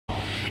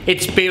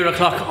It's beer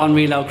o'clock on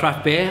Real Ale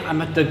Craft Beer.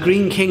 I'm at the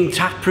Greene King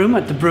tap room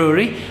at the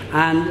brewery,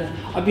 and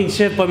I've been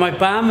served by my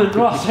barman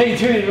Ross. How you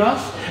doing,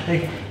 Ross?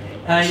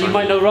 You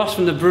might know Ross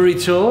from the brewery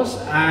tours,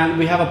 and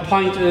we have a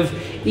pint of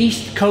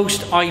East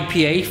Coast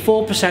IPA,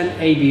 4%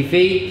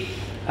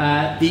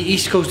 ABV, the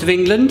East Coast of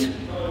England,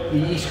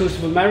 the East Coast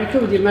of America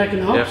with the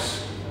American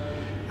hops. Yep.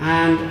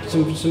 And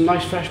some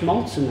nice fresh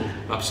malts in there.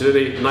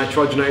 Absolutely,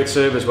 nitrogenated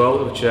serve as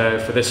well, which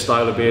for this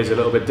style of beer is a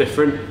little bit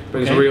different.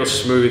 Brings a real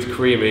smooth,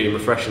 creamy,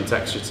 refreshing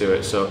texture to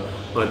it. So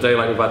on a day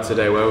like we've had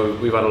today, where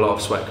we've had a lot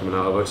of sweat coming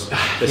out of us,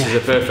 this is a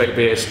perfect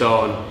beer to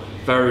start on.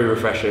 Very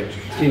refreshing.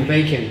 It's been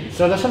baking.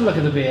 So let's have a look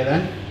at the beer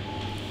then.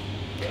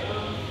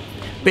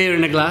 Beer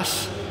in a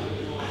glass.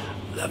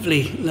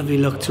 Lovely, lovely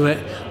look to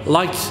it.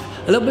 Light,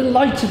 a little bit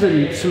lighter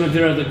than some of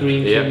your other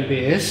Greene King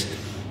beers.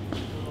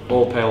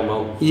 All pale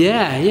malt.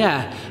 Yeah,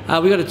 yeah.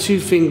 We got a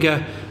 2-finger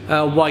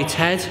white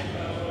head.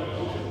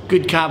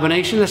 Good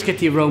carbonation. Let's get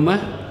the aroma.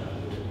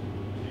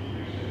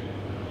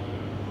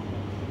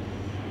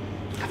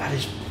 That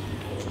is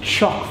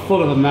chock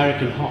full of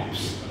American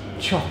hops.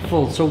 Chock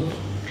full. So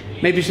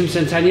maybe some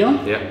Centennial.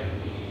 Yeah.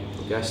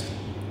 Guessed.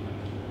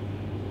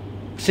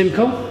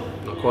 Simcoe.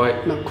 Not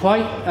quite. Not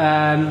quite.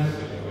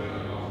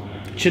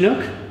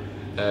 Chinook.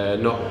 No,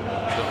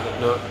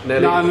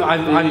 nearly.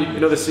 No, you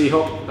know the sea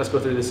hop? Let's go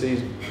through the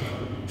seas.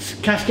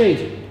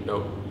 Cascade? No.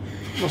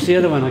 What's the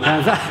other one? I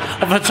can't.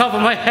 Off the top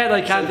of my head,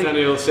 I can't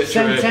Centennial, think.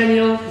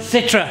 Centennial,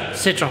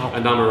 Citra hop.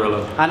 And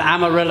Amarillo. And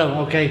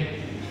Amarillo,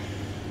 okay.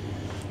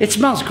 It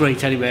smells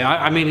great anyway.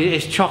 I mean,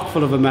 it's chock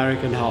full of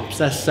American hops.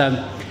 Let's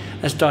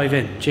dive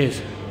in.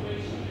 Cheers.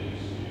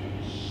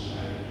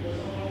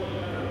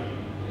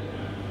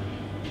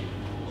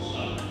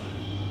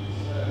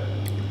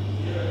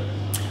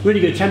 Really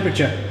good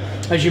temperature.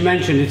 As you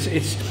mentioned,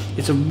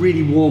 it's a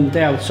really warm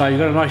day outside. You've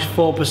got a nice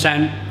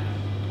 4%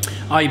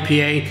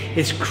 IPA.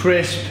 It's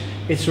crisp.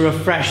 It's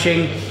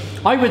refreshing.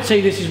 I would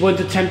say this is one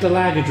to tempt a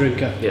lager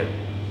drinker. Yeah.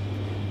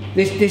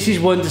 This is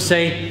one to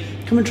say,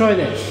 come and try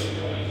this.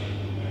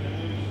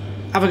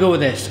 Have a go with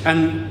this.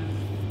 And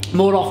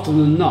more often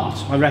than not,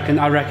 I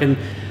reckon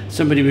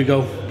somebody would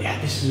go, yeah,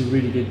 this is a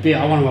really good beer.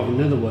 I want to have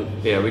another one.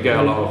 Yeah, we get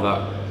a lot of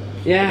that.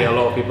 Yeah. We get a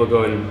lot of people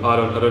going, I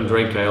don't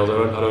drink ales,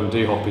 I don't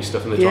do hoppy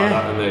stuff, and they try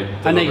that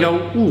and they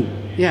go, ooh,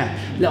 yeah,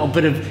 a little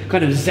bit of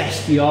kind of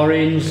zesty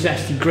orange,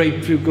 zesty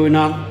grapefruit going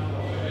on.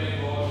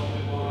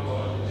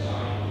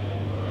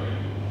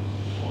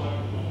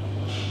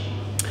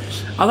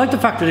 I like the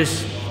fact that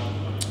it's,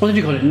 what did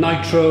you call it,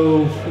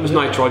 nitro? It was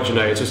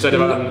nitrogenated, so instead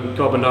of having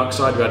carbon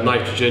dioxide, we had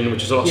nitrogen,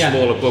 which is a lot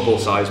smaller bubble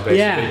size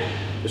basically,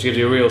 which gives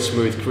you a real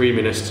smooth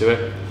creaminess to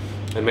it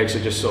and makes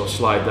it just sort of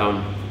slide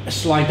down.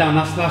 Slide down,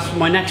 that's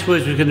my next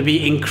words were going to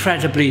be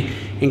incredibly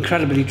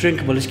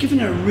drinkable. It's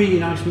giving it a really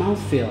nice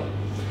mouthfeel.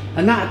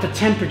 And that at the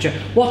temperature,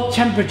 what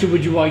temperature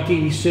would you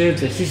ideally serve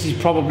this? This is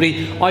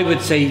probably, I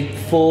would say,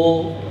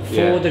 4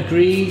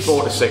 degrees.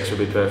 4 to 6 would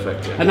be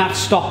perfect. Yeah. And that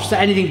stops,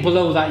 anything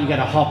below that you get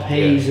a hop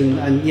haze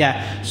and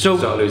so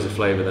start to lose the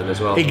flavour then as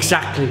well.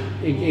 Exactly.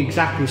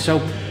 So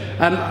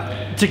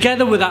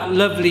together with that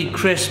lovely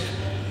crisp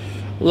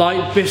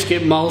light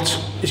biscuit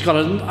malt, it's got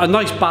a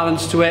nice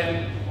balance to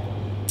it.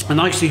 A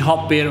nicely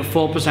hot beer at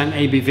 4%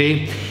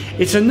 ABV.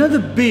 It's another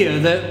beer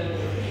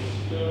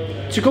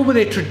that, to go with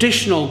a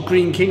traditional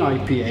Greene King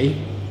IPA,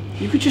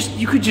 you could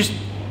just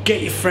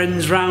get your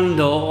friends round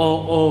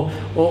or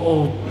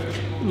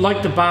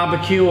like the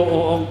barbecue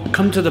or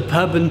come to the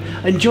pub and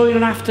enjoy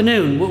an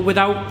afternoon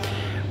without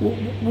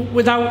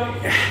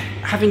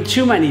having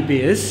too many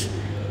beers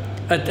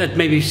at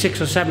maybe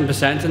 6 or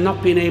 7% and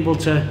not being able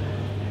to.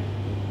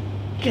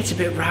 It gets a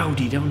bit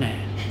rowdy, don't it?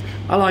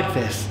 I like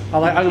this.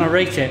 I'm gonna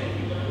rate it.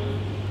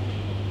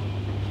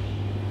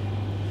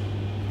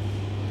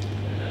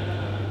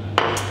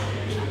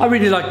 I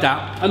really like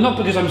that, and not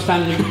because I'm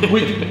standing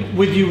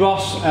with you,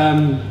 Ross,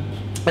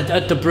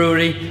 at the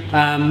brewery.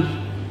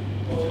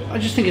 I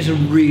just think it's a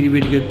really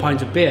good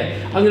pint of beer.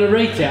 I'm going to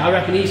rate it. I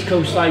reckon East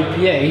Coast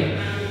IPA.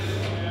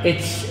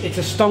 It's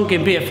a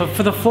stonking beer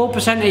for the 4%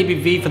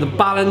 ABV, for the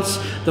balance,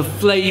 the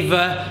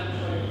flavour,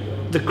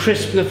 the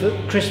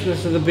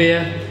crispness of the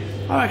beer.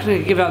 I reckon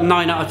I'd give it a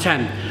 9 out of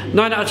 10.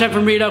 9 out of 10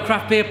 from Real Ale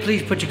Craft Beer.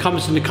 Please put your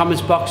comments in the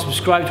comments box.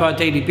 Subscribe to our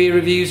daily beer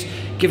reviews.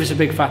 Give us a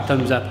big fat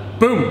thumbs up.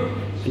 Boom!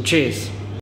 And cheers.